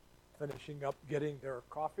finishing up getting their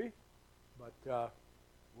coffee, but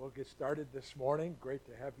we'll get started this morning. Great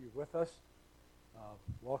to have you with us.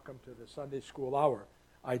 Welcome to the Sunday School Hour.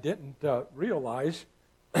 I didn't realize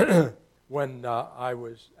when I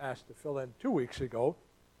was asked to fill in 2 weeks ago,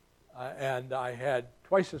 and I had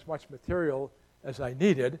twice as much material as I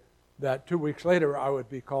needed, that 2 weeks later I would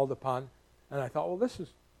be called upon, and I thought, well, this is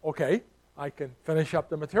okay. I can finish up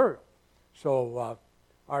the material. So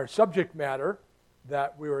our subject matter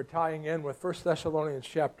that we were tying in with 1 Thessalonians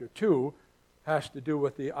chapter 2 has to do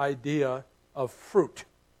with the idea of fruit.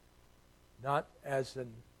 Not as in,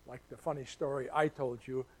 like the funny story I told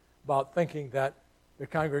you about thinking that the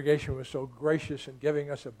congregation was so gracious in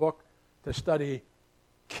giving us a book to study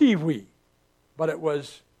kiwi, but it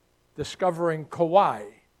was discovering Kauai.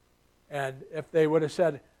 And if they would have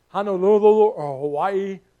said Honolulu or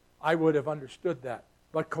Hawaii, I would have understood that.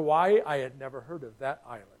 But Kauai, I had never heard of that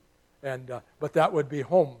island. And but that would be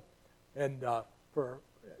home and for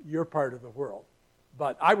your part of the world.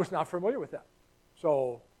 But I was not familiar with that.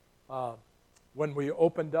 So when we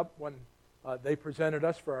opened up, when they presented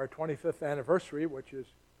us for our 25th anniversary, which is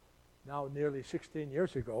now nearly 16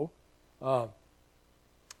 years ago,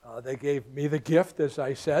 they gave me the gift, as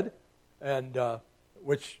I said, and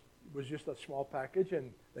which was just a small package,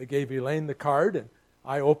 and they gave Elaine the card, and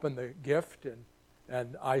I opened the gift,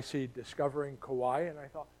 and I see Discovering Kauai, and I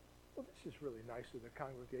thought, well, this is really nice of the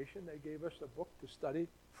congregation. They gave us a book to study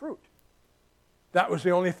fruit. That was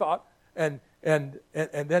the only thought, and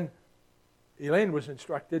then Elaine was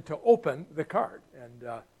instructed to open the card, and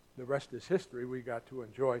the rest is history. We got to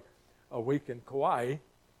enjoy a week in Kauai,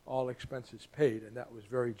 all expenses paid, and that was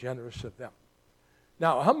very generous of them.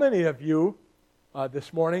 Now, how many of you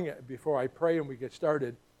this morning, before I pray and we get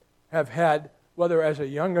started, have had, whether as a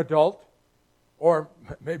young adult or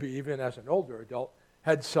maybe even as an older adult,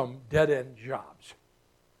 had some dead-end jobs?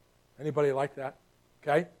 Anybody like that?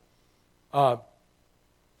 Okay?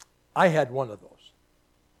 I had one of those.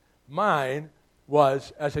 Mine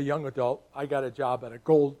was, as a young adult, I got a job at a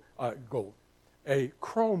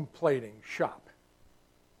chrome plating shop.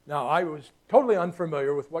 Now, I was totally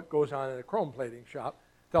unfamiliar with what goes on in a chrome plating shop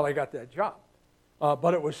until I got that job.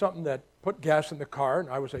 But it was something that put gas in the car, and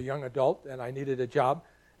I was a young adult, and I needed a job.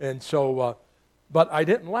 And so, but I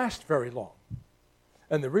didn't last very long.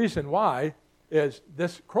 And the reason why is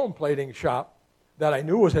this chrome plating shop that I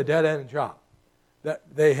knew was a dead-end job, that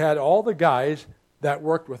they had all the guys that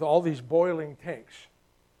worked with all these boiling tanks.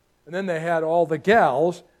 And then they had all the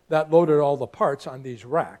gals that loaded all the parts on these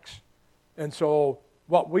racks. And so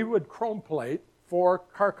what we would chrome plate for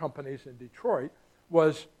car companies in Detroit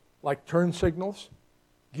was like turn signals,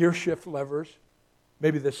 gear shift levers,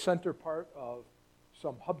 maybe the center part of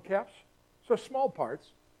some hubcaps, so small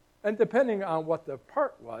parts. And depending on what the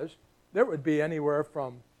part was, there would be anywhere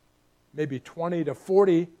from maybe 20 to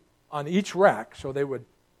 40 on each rack. So they would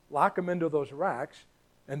lock them into those racks,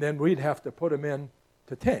 and then we'd have to put them in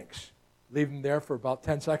to tanks. Leave them there for about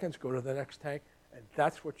 10 seconds, go to the next tank, and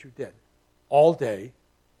that's what you did all day,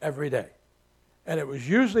 every day. And it was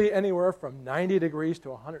usually anywhere from 90 degrees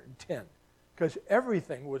to 110 because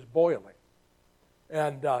everything was boiling.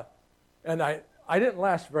 And I didn't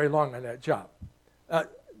last very long on that job,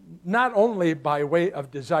 not only by way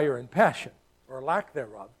of desire and passion, or lack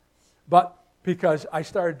thereof, but because I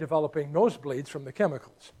started developing nosebleeds from the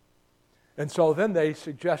chemicals. And so then they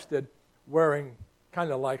suggested wearing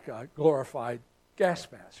kind of like a glorified gas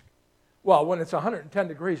mask. Well, when it's 110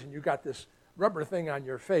 degrees and you got this rubber thing on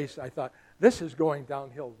your face, I thought, this is going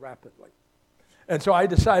downhill rapidly. And so I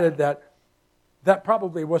decided that that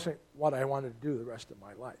probably wasn't what I wanted to do the rest of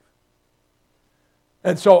my life.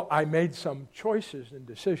 And so I made some choices and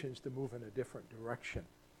decisions to move in a different direction.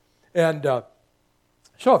 And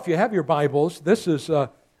so if you have your Bibles, this is,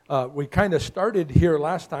 we kind of started here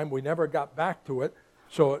last time. We never got back to it.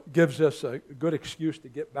 So it gives us a good excuse to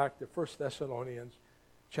get back to 1 Thessalonians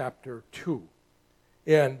chapter 2.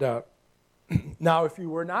 And now, if you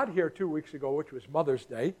were not here 2 weeks ago, which was Mother's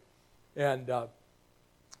Day, and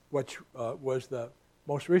which was the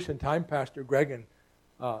most recent time Pastor Greg and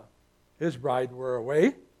his bride were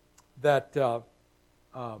away, that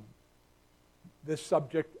this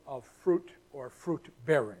subject of fruit or fruit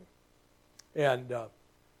bearing. And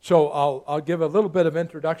so I'll give a little bit of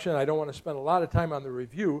introduction. I don't want to spend a lot of time on the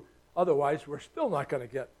review. Otherwise, we're still not going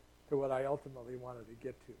to get to what I ultimately wanted to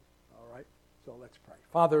get to. All right? So let's pray.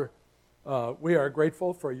 Father, we are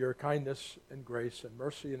grateful for your kindness and grace and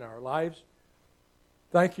mercy in our lives.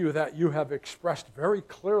 Thank you that you have expressed very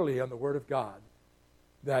clearly in the Word of God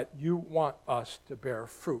that you want us to bear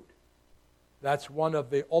fruit. That's one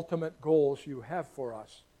of the ultimate goals you have for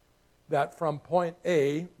us, that from point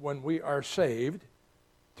A, when we are saved,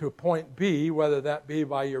 to point B, whether that be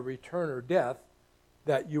by your return or death,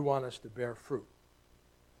 that you want us to bear fruit.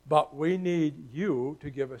 But we need you to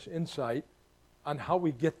give us insight on how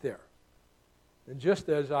we get there. And just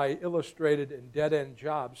as I illustrated in dead-end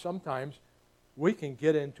jobs, sometimes we can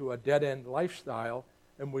get into a dead-end lifestyle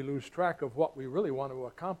and we lose track of what we really want to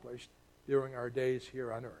accomplish during our days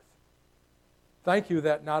here on earth. Thank you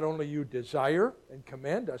that not only you desire and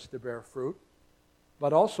command us to bear fruit,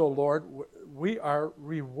 but also, Lord, we are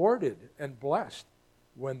rewarded and blessed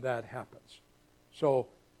when that happens. So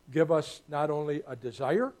give us not only a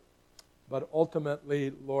desire, but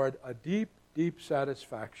ultimately, Lord, a deep, deep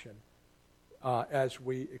satisfaction as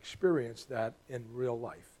we experience that in real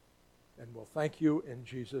life. And we'll thank you in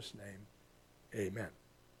Jesus' name. Amen.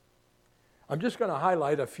 I'm just going to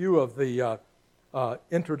highlight a few of the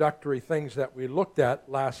introductory things that we looked at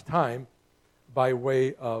last time by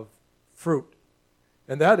way of fruit.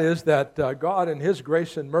 And that is that God in His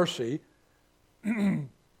grace and mercy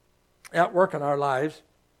at work in our lives,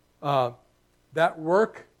 that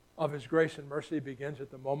work of His grace and mercy begins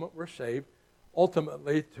at the moment we're saved,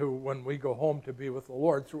 ultimately to when we go home to be with the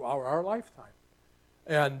Lord throughout our lifetime.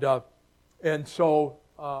 And so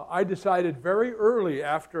I decided very early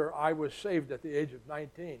after I was saved at the age of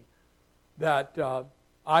 19 that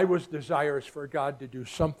I was desirous for God to do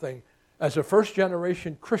something as a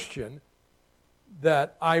first-generation Christian,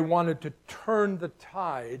 that I wanted to turn the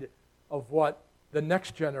tide of what the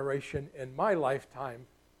next generation in my lifetime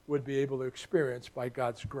would be able to experience by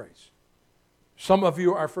God's grace. Some of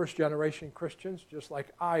you are first-generation Christians, just like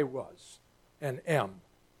I was and am.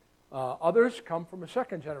 Others come from a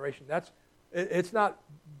second generation. It's not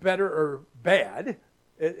better or bad.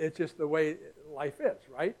 It's just the way life is,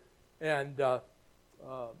 right? And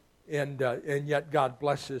yet God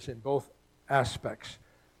blesses in both aspects.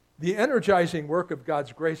 The energizing work of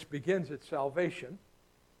God's grace begins at salvation.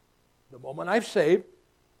 The moment I've saved,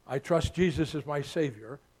 I trust Jesus as my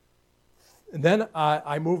Savior. And then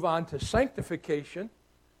I move on to sanctification.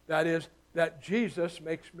 That is, that Jesus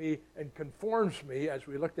makes me and conforms me, as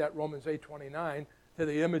we looked at Romans 8:29, to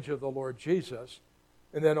the image of the Lord Jesus.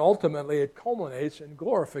 And then ultimately it culminates in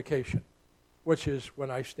glorification, which is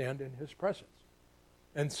when I stand in His presence.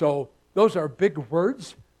 And so those are big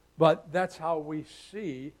words, but that's how we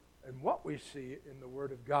see and what we see in the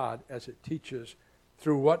Word of God as it teaches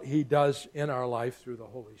through what He does in our life through the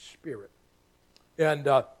Holy Spirit. And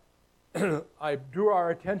I drew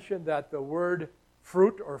our attention that the word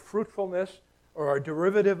fruit or fruitfulness or a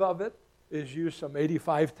derivative of it is used some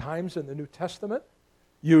 85 times in the New Testament,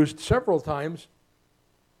 used several times,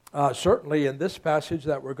 certainly in this passage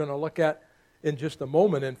that we're going to look at in just a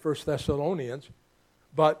moment in 1 Thessalonians,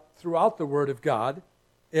 but throughout the Word of God.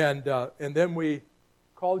 And then we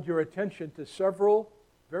called your attention to several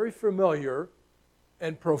very familiar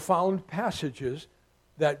and profound passages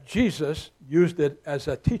that Jesus used it as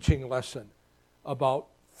a teaching lesson about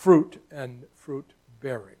fruit and fruit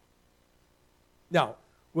bearing. Now,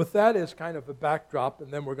 with that as kind of a backdrop,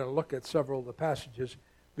 and then we're going to look at several of the passages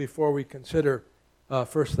before we consider 1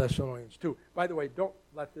 Thessalonians 2. By the way, don't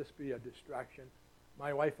let this be a distraction.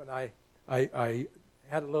 My wife and I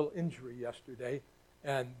had a little injury yesterday,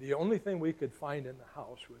 and the only thing we could find in the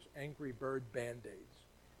house was Angry Bird Band-Aids.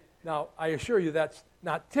 Now, I assure you that's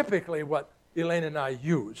not typically what Elaine and I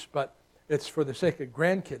use, but it's for the sake of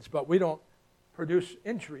grandkids. But we don't produce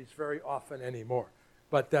injuries very often anymore.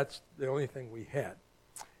 But that's the only thing we had.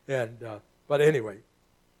 But anyway,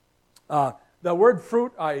 the word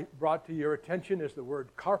fruit I brought to your attention is the word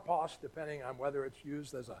karpos, depending on whether it's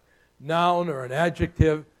used as a noun or an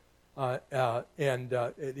adjective, and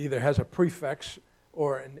it either has a prefix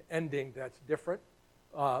or an ending that's different.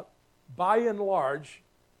 By and large,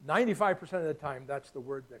 95% of the time, that's the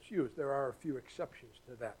word that's used. There are a few exceptions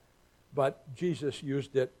to that, but Jesus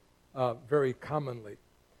used it very commonly.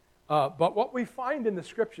 But what we find in the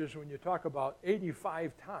Scriptures when you talk about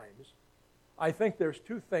 85 times, I think there's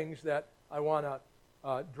two things that I want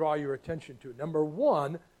to draw your attention to. Number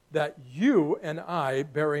one, that you and I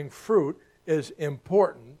bearing fruit is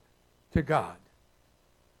important to God.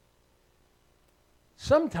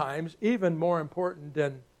 Sometimes even more important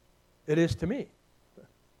than it is to me.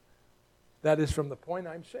 That is from the point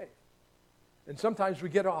I'm saved. And sometimes we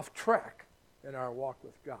get off track in our walk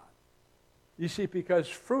with God. You see, because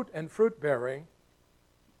fruit and fruit bearing,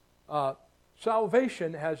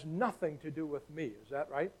 salvation has nothing to do with me. Is that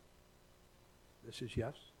right? This is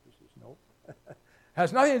yes. This is no.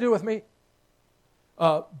 Has nothing to do with me.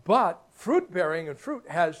 But fruit bearing and fruit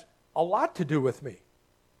has a lot to do with me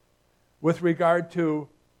with regard to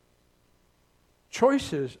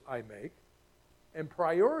choices I make and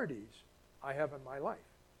priorities I have in my life.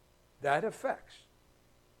 That affects.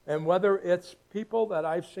 And whether it's people that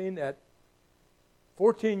I've seen at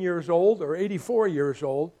 14 years old or 84 years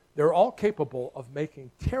old, they're all capable of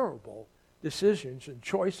making terrible decisions and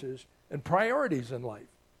choices and priorities in life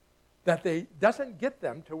that doesn't get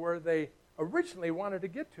them to where they originally wanted to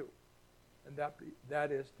get to. And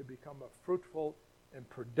that is to become a fruitful and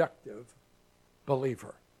productive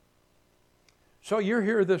believer. So you're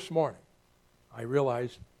here this morning. I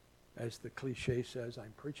realize, as the cliche says,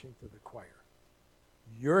 I'm preaching to the choir.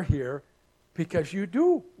 You're here because you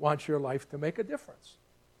do want your life to make a difference.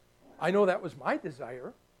 I know that was my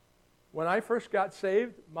desire. When I first got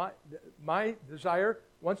saved, my desire,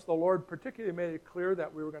 once the Lord particularly made it clear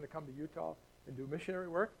that we were going to come to Utah and do missionary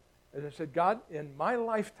work, as I said, God, in my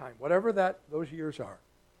lifetime, whatever those years are,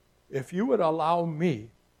 if you would allow me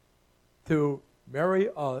to marry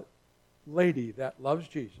a lady that loves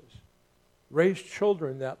Jesus, raise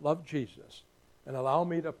children that love Jesus, and allow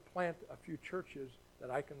me to plant a few churches that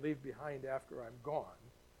I can leave behind after I'm gone,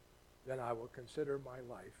 then I will consider my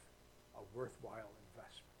life a worthwhile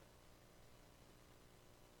investment.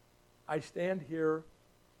 I stand here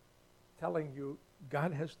telling you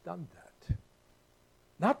God has done that.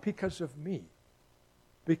 Not because of me,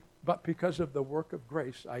 but because of the work of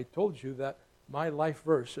grace. I told you that my life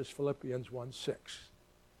verse is Philippians 1:6.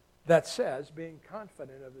 That says, being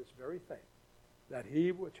confident of this very thing, that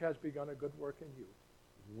he which has begun a good work in you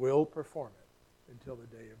will perform it until the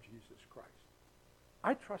day of Jesus Christ.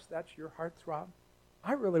 I trust that's your heartthrob.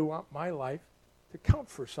 I really want my life to count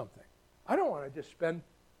for something. I don't want to just spend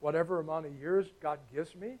whatever amount of years God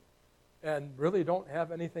gives me and really don't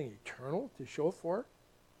have anything eternal to show for it.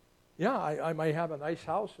 Yeah, I might have a nice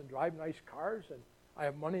house and drive nice cars and I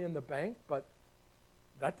have money in the bank, but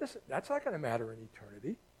that's not going to matter in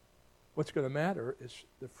eternity. What's going to matter is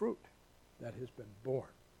the fruit that has been born.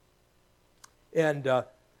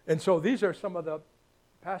 And so these are some of the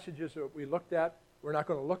passages that we looked at. We're not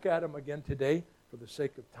going to look at them again today for the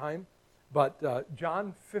sake of time. But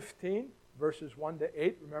John 15, verses 1 to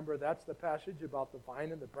 8, remember that's the passage about the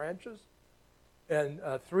vine and the branches. And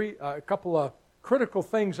a couple of critical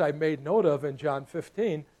things I made note of in John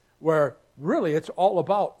 15, where really it's all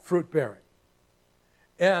about fruit bearing.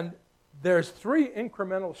 And there's 3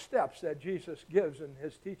 incremental steps that Jesus gives in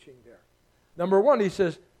his teaching there. Number 1, he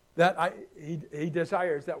says that he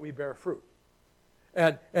desires that we bear fruit.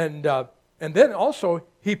 And then also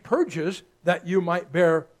he purges that you might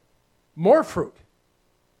bear more fruit.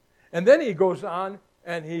 And then he goes on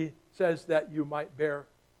and he says that you might bear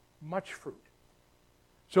much fruit.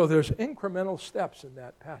 So there's incremental steps in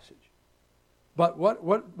that passage. But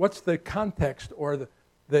what's the context or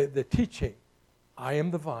the teaching? I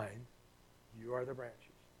am the vine, you are the branches.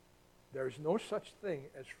 There's no such thing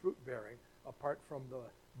as fruit bearing apart from the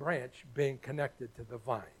branch being connected to the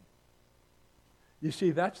vine. You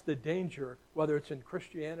see, that's the danger, whether it's in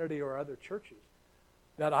Christianity or other churches,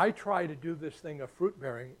 that I try to do this thing of fruit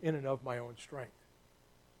bearing in and of my own strength.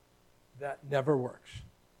 That never works.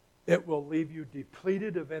 It will leave you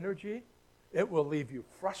depleted of energy. It will leave you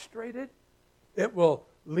frustrated. It will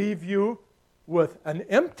leave you with an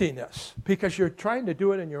emptiness because you're trying to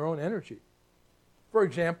do it in your own energy. For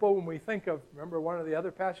example, when we think of, remember one of the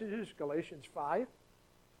other passages, Galatians 5,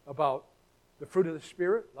 about the fruit of the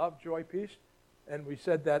Spirit, love, joy, peace, and we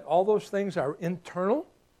said that all those things are internal,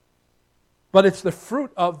 but it's the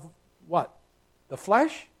fruit of what? The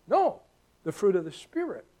flesh? No, the fruit of the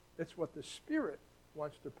Spirit. It's what the Spirit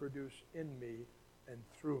wants to produce in me and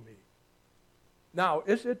through me. Now,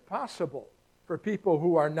 is it possible for people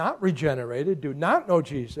who are not regenerated, do not know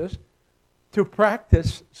Jesus, to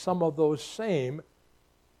practice some of those same,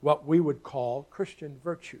 what we would call Christian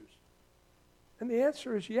virtues? And the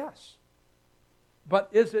answer is yes. But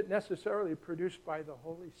is it necessarily produced by the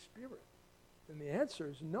Holy Spirit? And the answer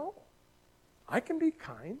is no. I can be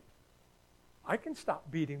kind. I can stop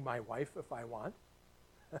beating my wife if I want.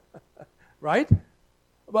 Right?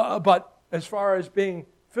 But as far as being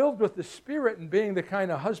filled with the Spirit and being the kind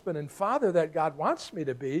of husband and father that God wants me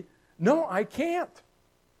to be, no, I can't.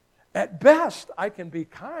 At best, I can be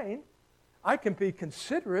kind. I can be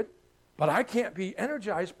considerate, but I can't be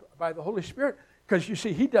energized by the Holy Spirit because, you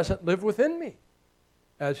see, He doesn't live within me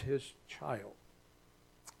as His child.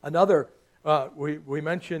 Another, we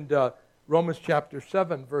mentioned Romans chapter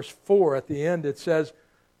 7, verse 4. At the end, it says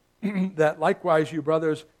that likewise, you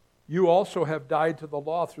brothers, you also have died to the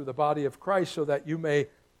law through the body of Christ, so that you may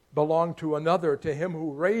belong to another, to Him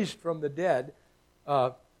who raised him from the dead,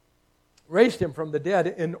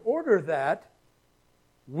 in order that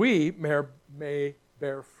we may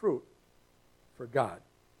bear fruit for God.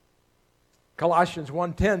 Colossians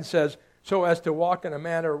 1:10 says, so as to walk in a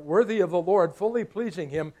manner worthy of the Lord, fully pleasing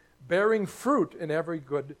him, bearing fruit in every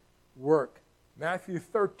good work. Matthew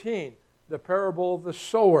 13, the parable of the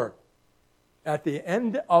sower. At the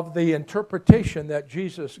end of the interpretation that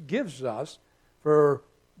Jesus gives us for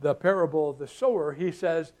the parable of the sower, he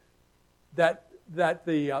says that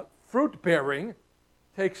the fruit bearing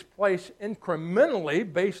takes place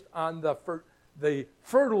incrementally based on the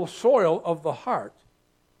fertile soil of the heart.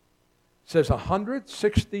 It says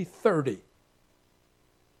 160, 30.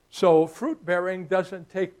 So fruit bearing doesn't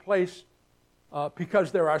take place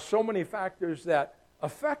because there are so many factors that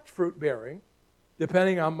affect fruit bearing,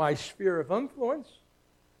 depending on my sphere of influence,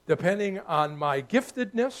 depending on my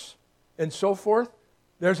giftedness, and so forth.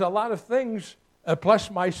 There's a lot of things, plus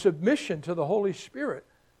my submission to the Holy Spirit,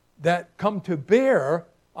 that come to bear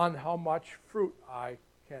on how much fruit I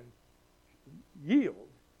can yield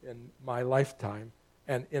in my lifetime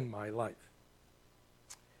and in my life.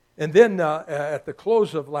 And then at the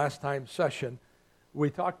close of last time's session, we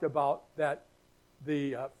talked about that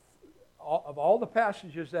of all the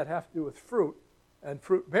passages that have to do with fruit and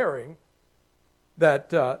fruit bearing, that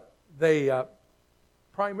they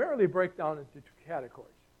primarily break down into two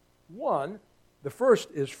categories. One, the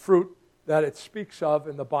first is fruit that it speaks of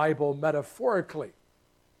in the Bible metaphorically.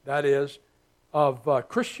 That is, of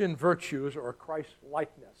Christian virtues or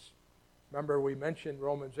Christ-likeness. Remember, we mentioned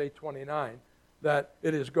Romans 8:29, that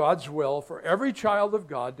it is God's will for every child of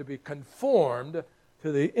God to be conformed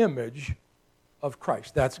to the image of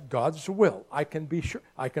Christ. That's God's will. I can be sure.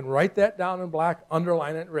 I can write that down in black,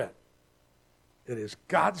 underline it in red. It is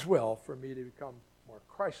God's will for me to become more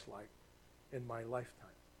Christ-like in my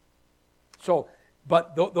lifetime. So,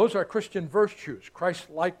 but those are Christian virtues,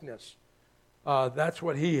 Christ-likeness. That's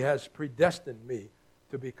what he has predestined me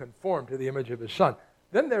to be conformed to the image of his Son.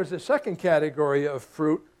 Then there's a second category of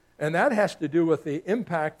fruit, and that has to do with the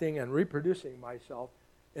impacting and reproducing myself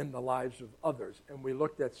in the lives of others. And we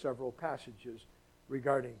looked at several passages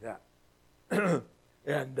regarding that.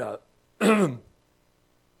 And,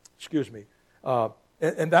 excuse me,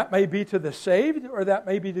 and that may be to the saved or that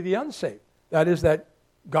may be to the unsaved. That is that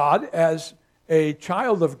God, as a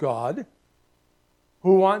child of God,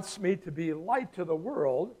 who wants me to be light to the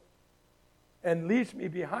world and leaves me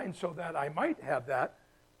behind so that I might have that,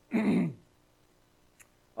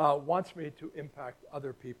 wants me to impact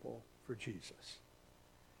other people for Jesus.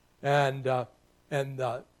 And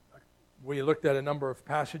we looked at a number of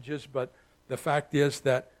passages, but the fact is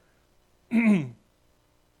that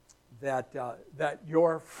that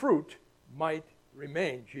your fruit might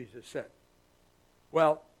remain, Jesus said.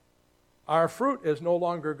 Well, our fruit is no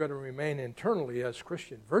longer going to remain internally as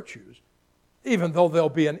Christian virtues, even though there'll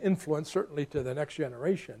be an influence certainly to the next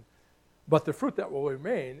generation. But the fruit that will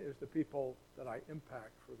remain is the people that I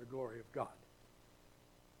impact for the glory of God,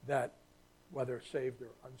 that whether saved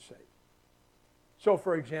or unsaved. So,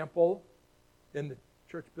 for example, in the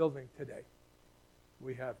church building today,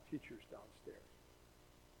 we have teachers downstairs.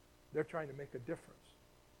 They're trying to make a difference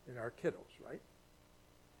in our kiddos, right?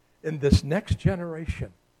 In this next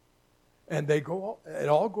generation. And it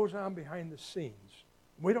all goes on behind the scenes.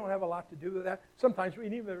 We don't have a lot to do with that. Sometimes we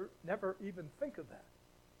never even think of that.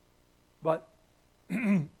 But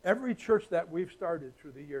every church that we've started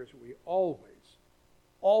through the years, we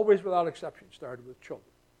always without exception, started with children.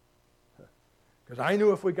 Because I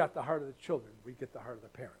knew if we got the heart of the children, we'd get the heart of the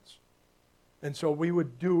parents. And so we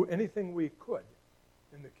would do anything we could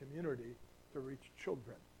in the community to reach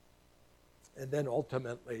children. And then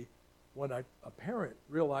ultimately, when a parent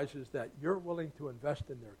realizes that you're willing to invest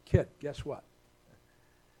in their kid, guess what?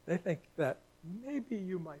 They think that maybe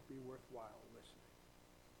you might be worthwhile listening.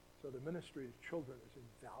 So the ministry to children is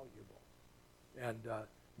invaluable. And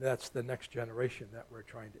that's the next generation that we're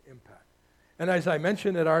trying to impact. And as I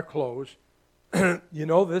mentioned at our close, you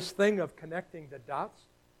know, this thing of connecting the dots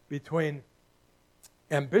between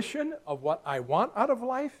ambition of what I want out of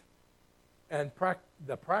life and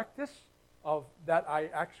the practice of that I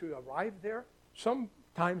actually arrive there.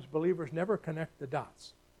 Sometimes believers never connect the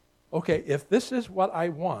dots. Okay, if this is what I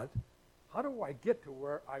want, how do I get to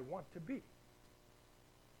where I want to be?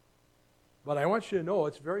 But I want you to know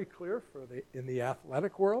it's very clear in the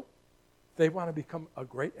athletic world. If they want to become a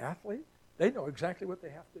great athlete, they know exactly what they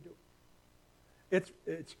have to do.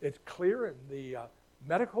 It's clear in the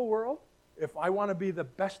medical world. If I want to be the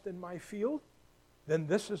best in my field, then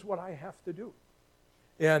this is what I have to do.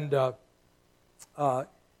 And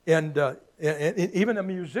even a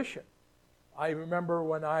musician. I remember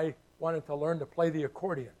when I wanted to learn to play the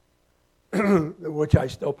accordion, which I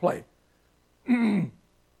still play.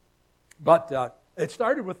 But it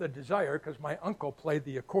started with a desire because my uncle played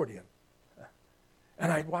the accordion.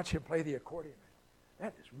 And I'd watch him play the accordion.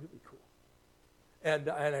 That is really cool. And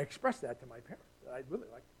I expressed that to my parents. I'd really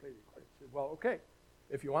like to play the accordion. I said, well, okay,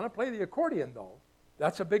 if you want to play the accordion, though,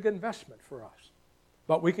 that's a big investment for us.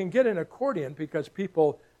 But we can get an accordion because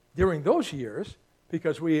people, during those years,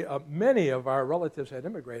 because many of our relatives had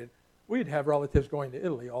immigrated, we'd have relatives going to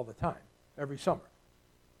Italy all the time, every summer.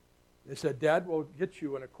 They said, Dad, we'll get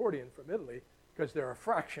you an accordion from Italy because they're a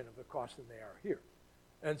fraction of the cost than they are here.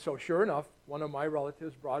 And so sure enough, one of my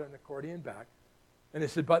relatives brought an accordion back. And they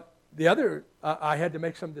said, but the other, I had to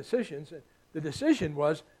make some decisions. And the decision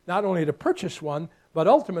was not only to purchase one, but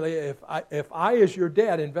ultimately, if I as your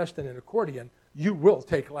dad invest in an accordion, you will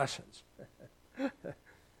take lessons.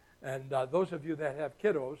 And those of you that have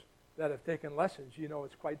kiddos that have taken lessons, you know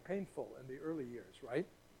it's quite painful in the early years, right?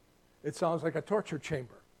 It sounds like a torture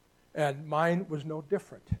chamber. And mine was no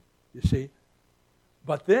different, you see.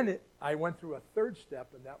 But then I went through a third step,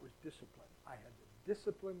 and that was discipline. I had to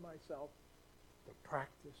discipline myself to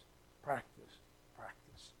practice.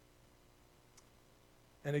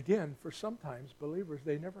 And again, for sometimes believers,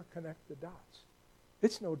 they never connect the dots.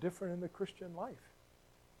 It's no different in the Christian life.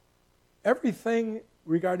 Everything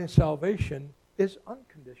regarding salvation is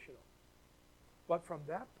unconditional. But from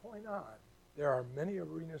that point on, there are many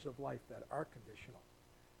arenas of life that are conditional.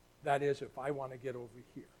 That is, if I want to get over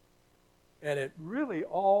here. And it really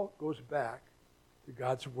all goes back to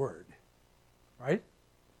God's Word, right?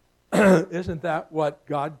 Isn't that what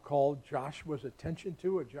God called Joshua's attention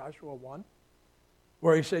to in Joshua 1?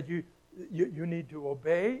 Where he said, you need to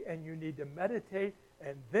obey and you need to meditate,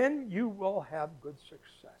 and then you will have good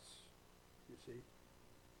success, you see.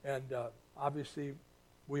 And obviously,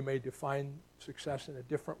 we may define success in a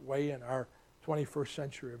different way in our 21st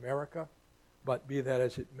century America, but be that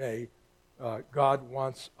as it may, God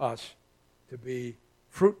wants us to be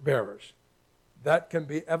fruit bearers. That can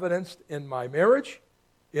be evidenced in my marriage,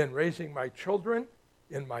 in raising my children,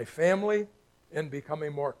 in my family, in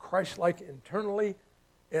becoming more Christ-like internally,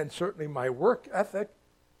 and certainly my work ethic,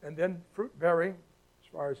 and then fruit bearing as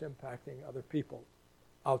far as impacting other people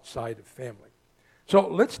outside of family. So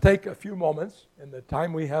let's take a few moments in the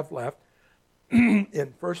time we have left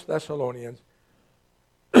in 1 Thessalonians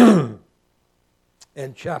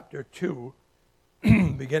in chapter 2,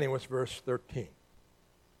 beginning with verse 13.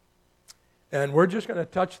 And we're just going to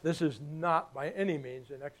touch, this is not by any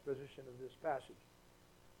means an exposition of this passage,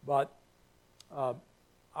 but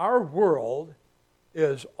our world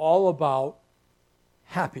is all about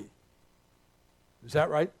happy. Is that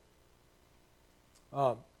right?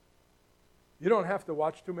 You don't have to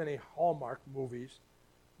watch too many Hallmark movies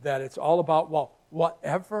that it's all about, well,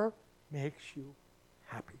 whatever makes you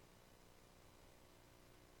happy.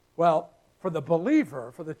 Well, for the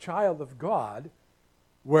believer, for the child of God,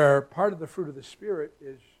 where part of the fruit of the Spirit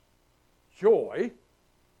is joy,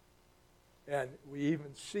 and we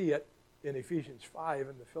even see it in Ephesians 5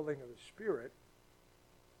 in the filling of the Spirit,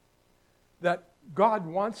 that God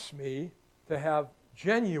wants me to have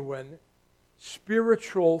genuine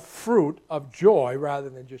spiritual fruit of joy rather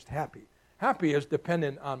than just happy. Happy is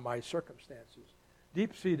dependent on my circumstances.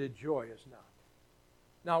 Deep-seated joy is not.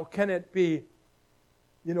 Now, can it be,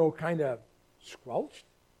 kind of squelched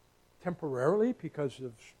temporarily because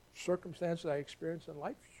of circumstances I experience in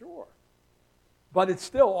life? Sure. But it's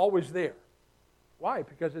still always there. Why?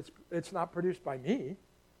 Because it's not produced by me.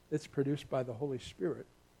 It's produced by the Holy Spirit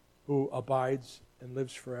who abides and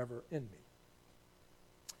lives forever in me.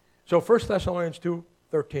 So 1 Thessalonians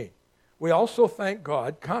 2:13. We also thank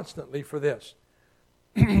God constantly for this,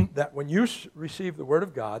 that when you received the word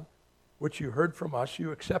of God, which you heard from us,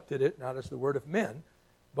 you accepted it not as the word of men,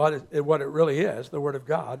 but what it really is, the word of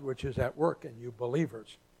God, which is at work in you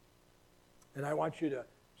believers. And I want you to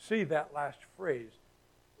see that last phrase,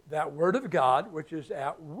 that word of God, which is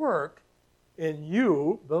at work in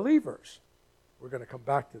you believers. We're going to come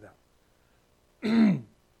back to that.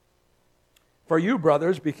 For you,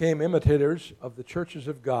 brothers, became imitators of the churches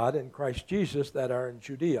of God in Christ Jesus that are in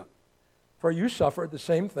Judea. For you suffered the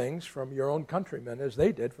same things from your own countrymen as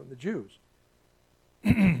they did from the Jews,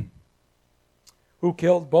 who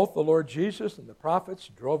killed both the Lord Jesus and the prophets,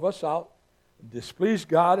 drove us out, and displeased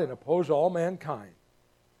God and opposed all mankind,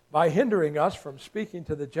 by hindering us from speaking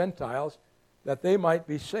to the Gentiles that they might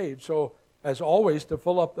be saved, so as always to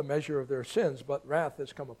fill up the measure of their sins, but wrath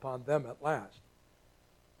has come upon them at last.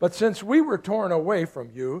 But since we were torn away from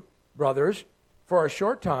you, brothers, for a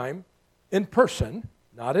short time, in person,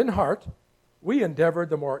 not in heart, we endeavored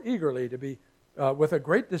the more eagerly to be with a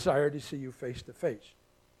great desire to see you face to face,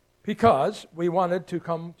 because we wanted to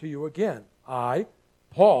come to you again. I,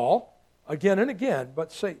 Paul, again and again,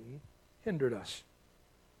 but Satan hindered us.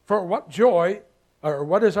 For what joy, or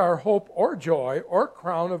what is our hope or joy or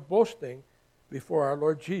crown of boasting before our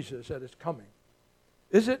Lord Jesus at his coming?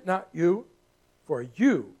 Is it not you? For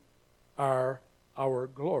you are our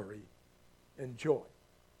glory and joy.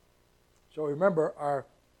 So remember, our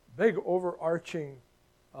big overarching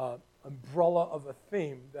umbrella of a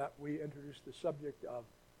theme that we introduced the subject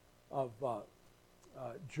of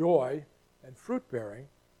joy and fruit-bearing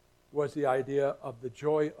was the idea of the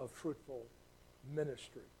joy of fruitful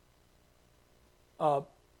ministry. One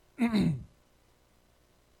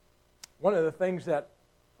of the things that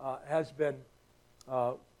has been,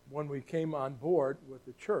 when we came on board with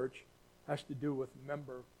the church, has to do with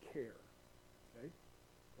member care. Okay?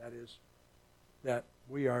 That is, that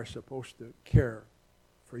we are supposed to care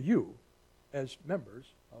for you as members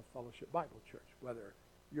of Fellowship Bible Church, whether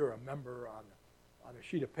you're a member on a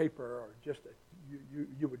sheet of paper or just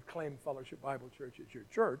you would claim Fellowship Bible Church as your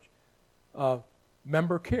church,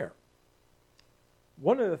 member care.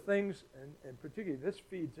 One of the things, and particularly this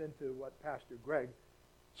feeds into what Pastor Greg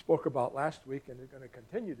spoke about last week and is going to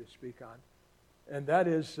continue to speak on, and that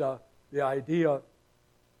is the idea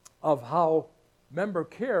of how member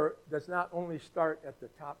care does not only start at the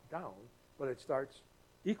top down, but it starts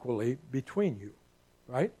equally between you,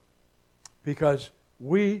 right? Because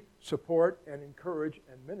we support and encourage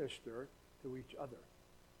and minister to each other.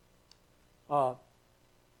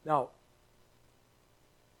 Now,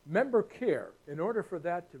 member care, in order for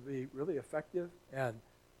that to be really effective and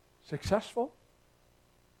successful,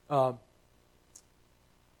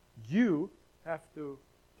 you have to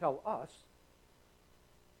tell us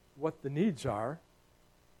what the needs are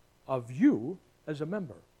of you as a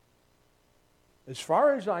member. As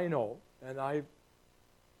far as I know, and I've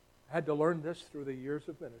had to learn this through the years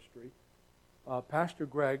of ministry, Pastor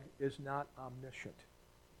Greg is not omniscient.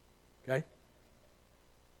 Okay?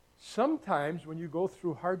 Sometimes when you go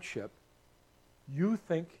through hardship, you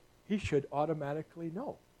think he should automatically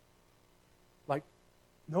know. Like,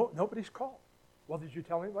 no, nobody's called. Well, did you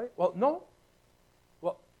tell anybody? Well, no.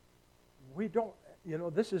 Well, we don't. You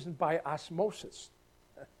know, this isn't by osmosis.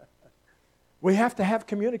 We have to have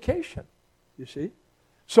communication, you see.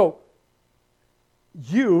 So,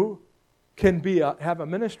 you can have a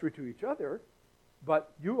ministry to each other,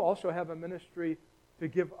 but you also have a ministry to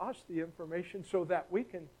give us the information so that we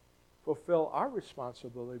can fulfill our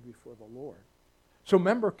responsibility before the Lord. So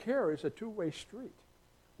member care is a two-way street.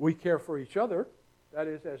 We care for each other, that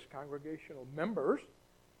is, as congregational members,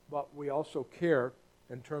 but we also care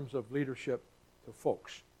in terms of leadership to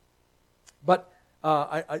folks. But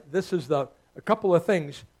this is a couple of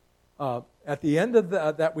things at the end of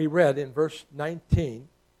that we read in verse 19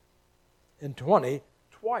 and 20.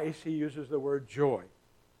 Twice he uses the word joy.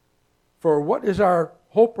 For what is our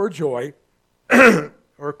hope or joy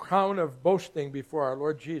or crown of boasting before our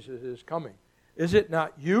Lord Jesus is coming? Is it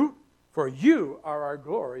not you? For you are our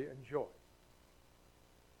glory and joy.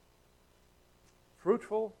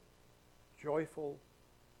 Fruitful, joyful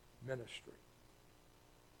ministry.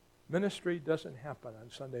 Ministry doesn't happen on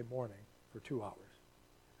Sunday morning for 2 hours.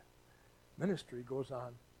 Ministry goes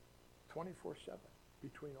on 24/7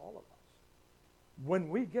 between all of us. When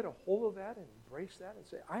we get a hold of that and embrace that and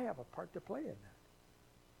say, I have a part to play in that,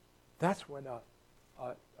 that's when a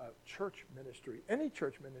church ministry, any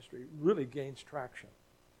church ministry, really gains traction.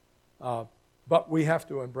 But we have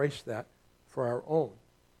to embrace that for our own.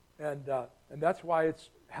 And that's why it's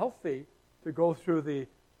healthy to go through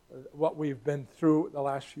what we've been through the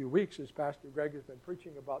last few weeks, as Pastor Greg has been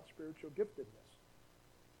preaching about spiritual giftedness.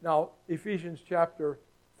 Now, Ephesians chapter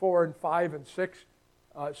 4 and 5 and 6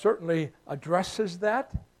 certainly addresses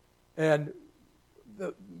that, and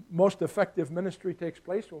the most effective ministry takes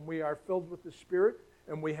place when we are filled with the Spirit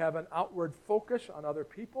and we have an outward focus on other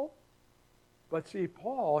people. But see,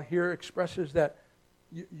 Paul here expresses that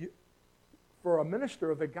for a minister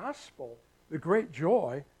of the gospel, the great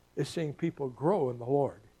joy is seeing people grow in the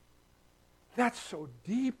Lord. That's so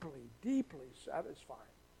deeply, deeply satisfying.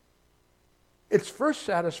 It's first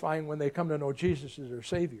satisfying when they come to know Jesus as their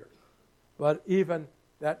Savior. But even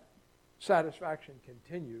that satisfaction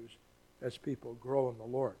continues as people grow in the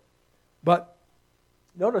Lord. But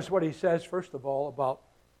notice what he says, first of all, about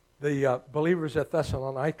the believers at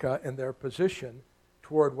Thessalonica and their position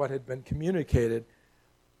toward what had been communicated.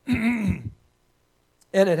 And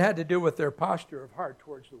it had to do with their posture of heart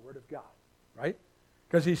towards the Word of God, right?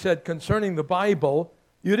 Because he said, concerning the Bible,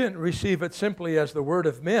 you didn't receive it simply as the word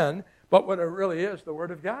of men, but what it really is, the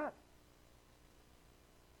Word of God.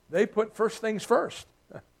 They put first things first.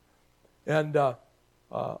 And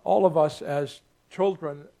all of us as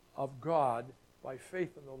children of God by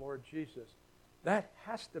faith in the Lord Jesus. That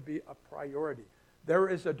has to be a priority. There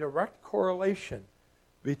is a direct correlation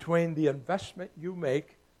between the investment you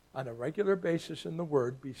make on a regular basis in the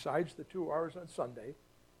Word, besides the 2 hours on Sunday,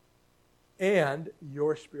 and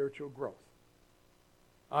your spiritual growth.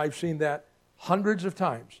 I've seen that hundreds of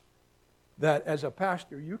times, that as a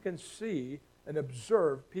pastor, you can see and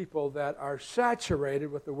observe people that are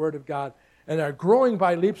saturated with the Word of God and are growing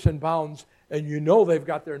by leaps and bounds, and you know they've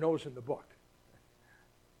got their nose in the book.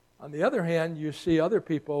 On the other hand, you see other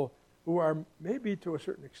people who are maybe to a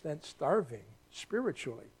certain extent starving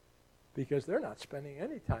spiritually because they're not spending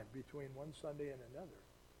any time between one Sunday and another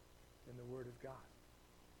in the Word of God.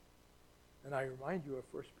 And I remind you of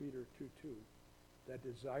 1 Peter 2:2, that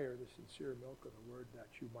desire the sincere milk of the Word that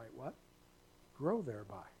you might what? Grow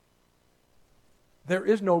thereby. There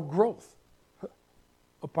is no growth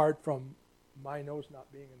apart from my nose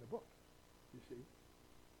not being in the book, you see.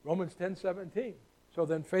 Romans 10:17. So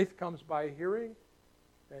then faith comes by hearing,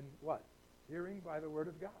 and what? Hearing by the Word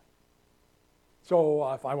of God.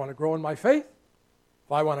 So if I want to grow in my faith,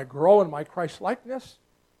 if I want to grow in my Christ-likeness,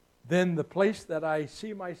 then the place that I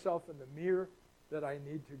see myself in the mirror that I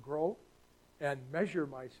need to grow and measure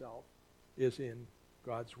myself is in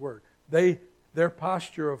God's Word. Their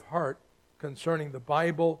posture of heart concerning the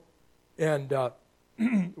Bible and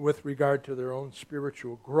with regard to their own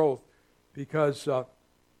spiritual growth, because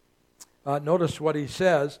notice what he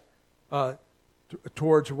says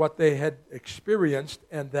towards what they had experienced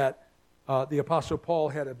and that the Apostle Paul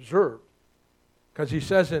had observed. Because he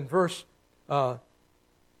says in verse,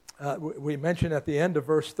 we mentioned at the end of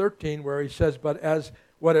verse 13 where he says, but as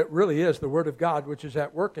what it really is, the Word of God, which is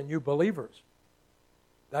at work in you believers.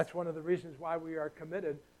 That's one of the reasons why we are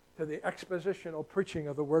committed to the expositional preaching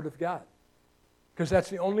of the Word of God. Because that's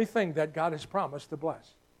the only thing that God has promised to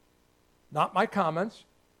bless. Not my comments,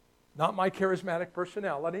 not my charismatic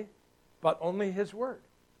personality, but only His Word.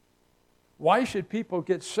 Why should people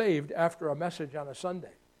get saved after a message on a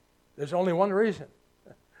Sunday? There's only one reason.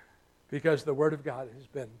 Because the Word of God has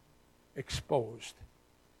been exposed,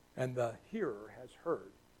 and the hearer has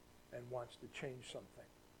heard and wants to change something.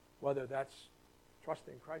 Whether that's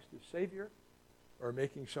trusting Christ as Savior or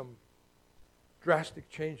making some drastic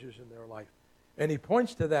changes in their life. And he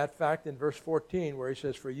points to that fact in verse 14 where he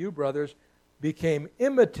says, for you, brothers, became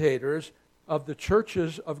imitators of the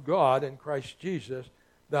churches of God in Christ Jesus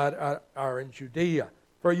that are in Judea.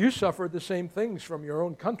 For you suffered the same things from your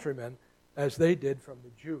own countrymen as they did from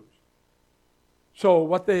the Jews. So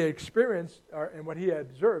what they experienced and what he had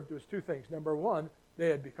observed was two things. Number one, they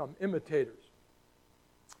had become imitators.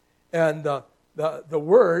 And the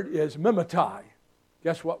word is mimetai.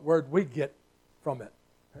 Guess what word we get from it?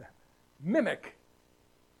 Mimic.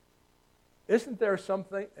 Isn't there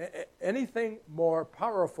anything more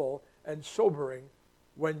powerful and sobering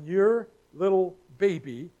when your little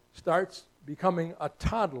baby starts becoming a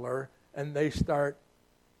toddler and they start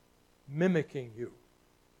mimicking you?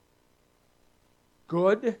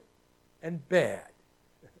 Good and bad.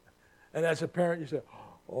 And as a parent, you say,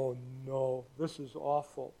 oh no, this is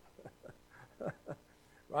awful.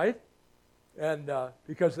 Right? And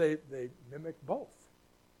because they mimic both.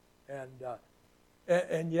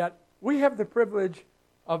 And yet, we have the privilege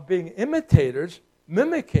of being imitators,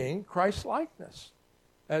 mimicking Christ's likeness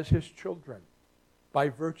as His children by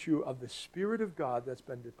virtue of the Spirit of God that's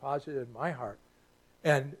been deposited in my heart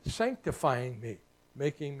and sanctifying me,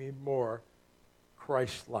 making me more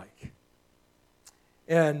Christ-like.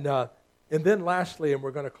 And then lastly, and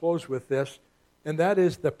we're going to close with this, and that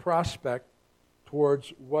is the prospect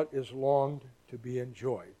towards what is longed to be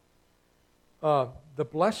enjoyed. The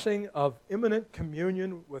blessing of imminent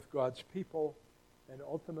communion with God's people and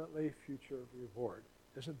ultimately future reward.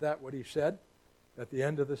 Isn't that what he said at the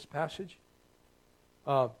end of this passage?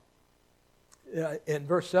 In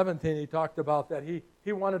verse 17, he talked about that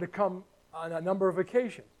he wanted to come on a number of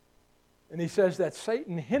occasions. And he says that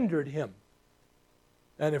Satan hindered him.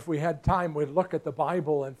 And if we had time, we'd look at the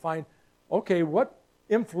Bible and find, okay, what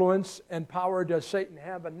influence and power does Satan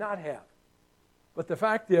have and not have? But the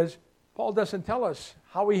fact is, Paul doesn't tell us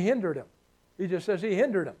how he hindered him. He just says he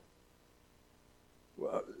hindered him.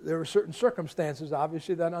 Well, there were certain circumstances,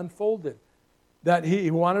 obviously, that unfolded. That he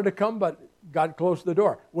wanted to come, but God closed the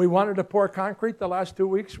door. We wanted to pour concrete the last 2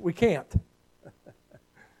 weeks. We can't.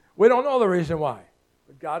 We don't know the reason why.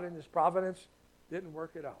 But God in His providence didn't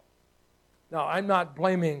work it out. Now, I'm not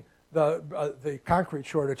blaming the concrete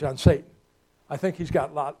shortage on Satan. I think he's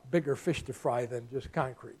got a lot bigger fish to fry than just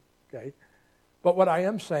concrete. Okay? But what I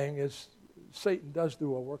am saying is Satan does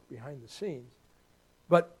do a work behind the scenes.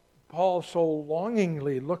 But Paul so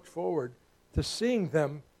longingly looked forward to seeing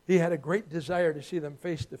them. He had a great desire to see them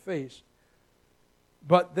face to face.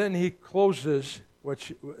 But then he closes,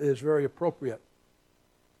 which is very appropriate,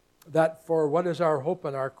 that for what is our hope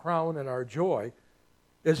and our crown and our joy,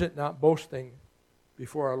 is it not boasting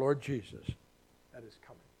before our Lord Jesus that is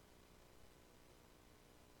coming?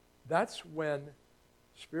 That's when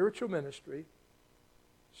spiritual ministry,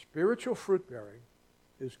 spiritual fruit bearing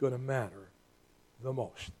is going to matter the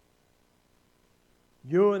most.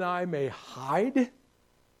 You and I may hide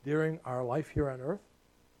during our life here on earth.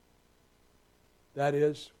 That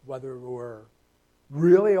is, whether we're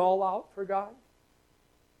really all out for God,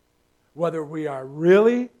 whether we are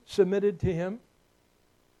really submitted to Him,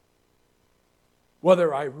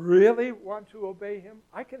 whether I really want to obey Him.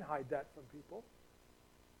 I can hide that from people.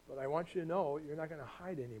 But I want you to know you're not going to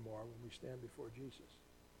hide anymore when we stand before Jesus.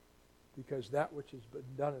 Because that which has been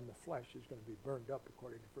done in the flesh is going to be burned up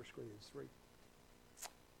according to 1 Corinthians 3.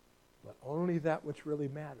 But only that which really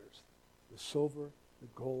matters, the silver, the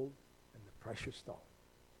gold, and the precious stone.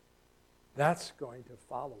 That's going to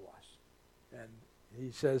follow us. And he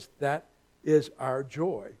says that is our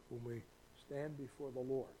joy when we stand before the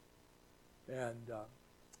Lord. And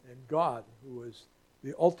God, who is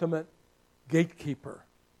the ultimate gatekeeper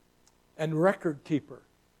and record keeper,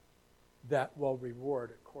 that will reward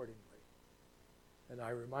accordingly. And I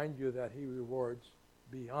remind you that He rewards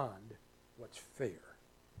beyond what's fair.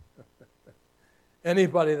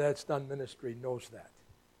 Anybody that's done ministry knows that.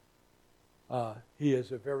 He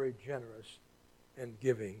is a very generous and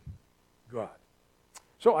giving God.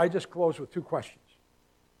 So I just close with two questions.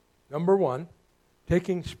 Number one,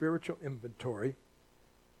 taking spiritual inventory.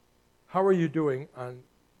 How are you doing on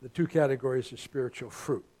the two categories of spiritual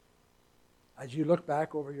fruit? As you look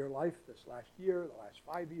back over your life this last year, the last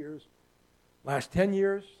 5 years, last 10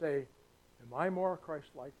 years, say, am I more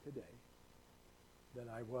Christ-like today than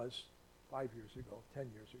I was 5 years ago, 10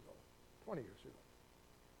 years ago, 20 years ago?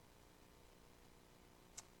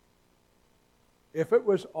 If it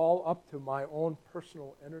was all up to my own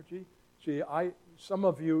personal energy, see, some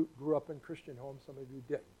of you grew up in Christian homes, some of you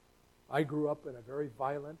didn't. I grew up in a very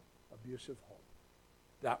violent, abusive home.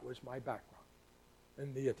 That was my background.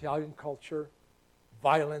 In the Italian culture,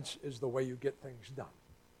 violence is the way you get things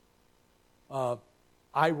done.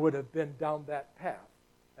 I would have been down that path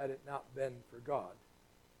had it not been for God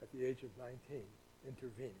at the age of 19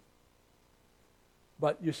 intervening.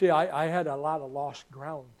 But you see, I had a lot of lost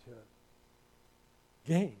ground to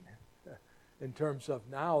gain in terms of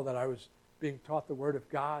now that I was being taught the Word of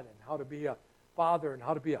God and how to be a father and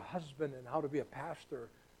how to be a husband and how to be a pastor.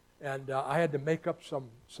 And I had to make up some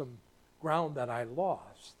ground that I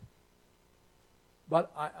lost.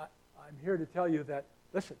 But I'm here to tell you that,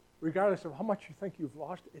 listen, regardless of how much you think you've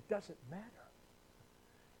lost, it doesn't matter.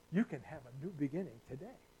 You can have a new beginning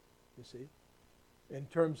today, you see, in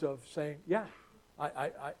terms of saying, yeah,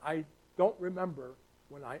 I don't remember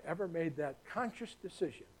when I ever made that conscious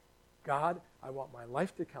decision. God, I want my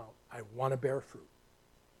life to count. I want to bear fruit.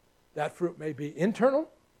 That fruit may be internal,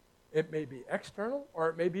 it may be external, or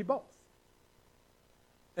it may be both.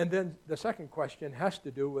 And then the second question has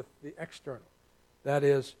to do with the external. That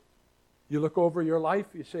is, you look over your life,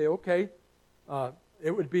 you say, okay,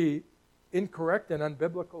 it would be incorrect and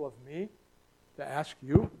unbiblical of me to ask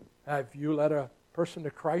you, have you led a person to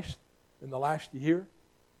Christ in the last year,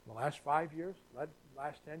 the last 5 years,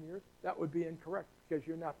 last 10 years? That would be incorrect because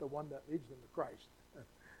you're not the one that leads them to Christ.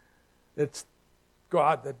 It's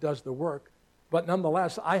God that does the work. But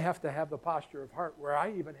nonetheless, I have to have the posture of heart where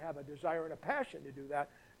I even have a desire and a passion to do that,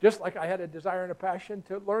 just like I had a desire and a passion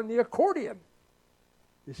to learn the accordion,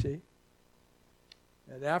 you see.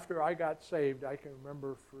 And after I got saved, I can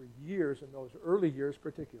remember for years, in those early years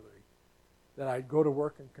particularly, that I'd go to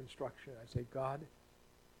work in construction. I'd say, God,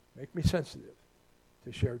 make me sensitive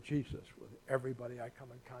to share Jesus with everybody I come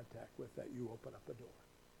in contact with, that you open up a door.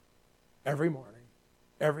 Every morning,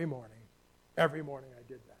 every morning, every morning I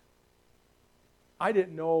did that. I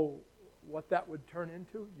didn't know what that would turn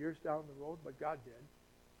into years down the road, but God did.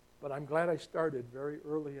 But I'm glad I started very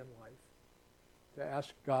early in life to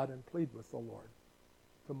ask God and plead with the Lord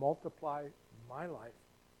to multiply my life,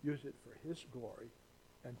 use it for His glory,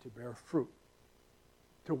 and to bear fruit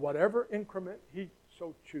to whatever increment He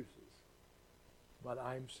so chooses. But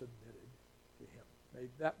I'm submitted to Him. May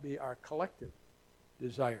that be our collective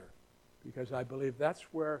desire, because I believe that's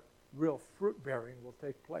where real fruit bearing will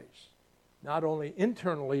take place. Not only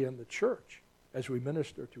internally in the church as we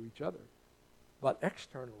minister to each other, but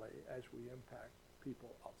externally as we impact people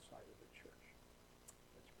outside of the church.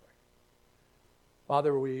 Let's pray.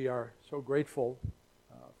 Father, we are so grateful,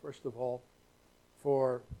 first of all,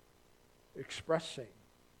 for expressing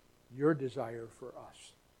your desire for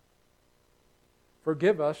us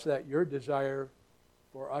Forgive us that your desire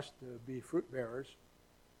for us to be fruit bearers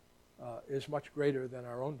is much greater than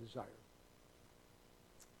our own desire.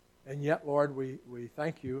 And yet, Lord, we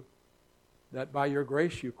thank you that by your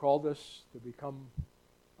grace you called us to become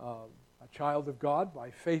a child of God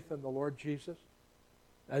by faith in the Lord Jesus.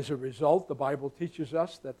 As a result, the Bible teaches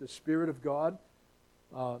us that the Spirit of God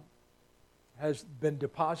has been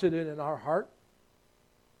deposited in our heart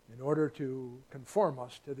in order to conform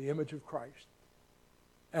us to the image of Christ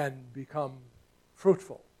and become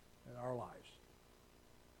fruitful in our lives.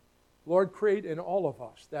 Lord, create in all of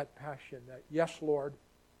us that passion that, yes, Lord,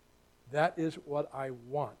 that is what I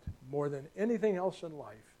want more than anything else in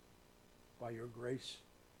life by your grace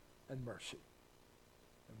and mercy.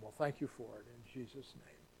 And we'll thank you for it in Jesus'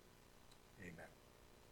 name. Amen.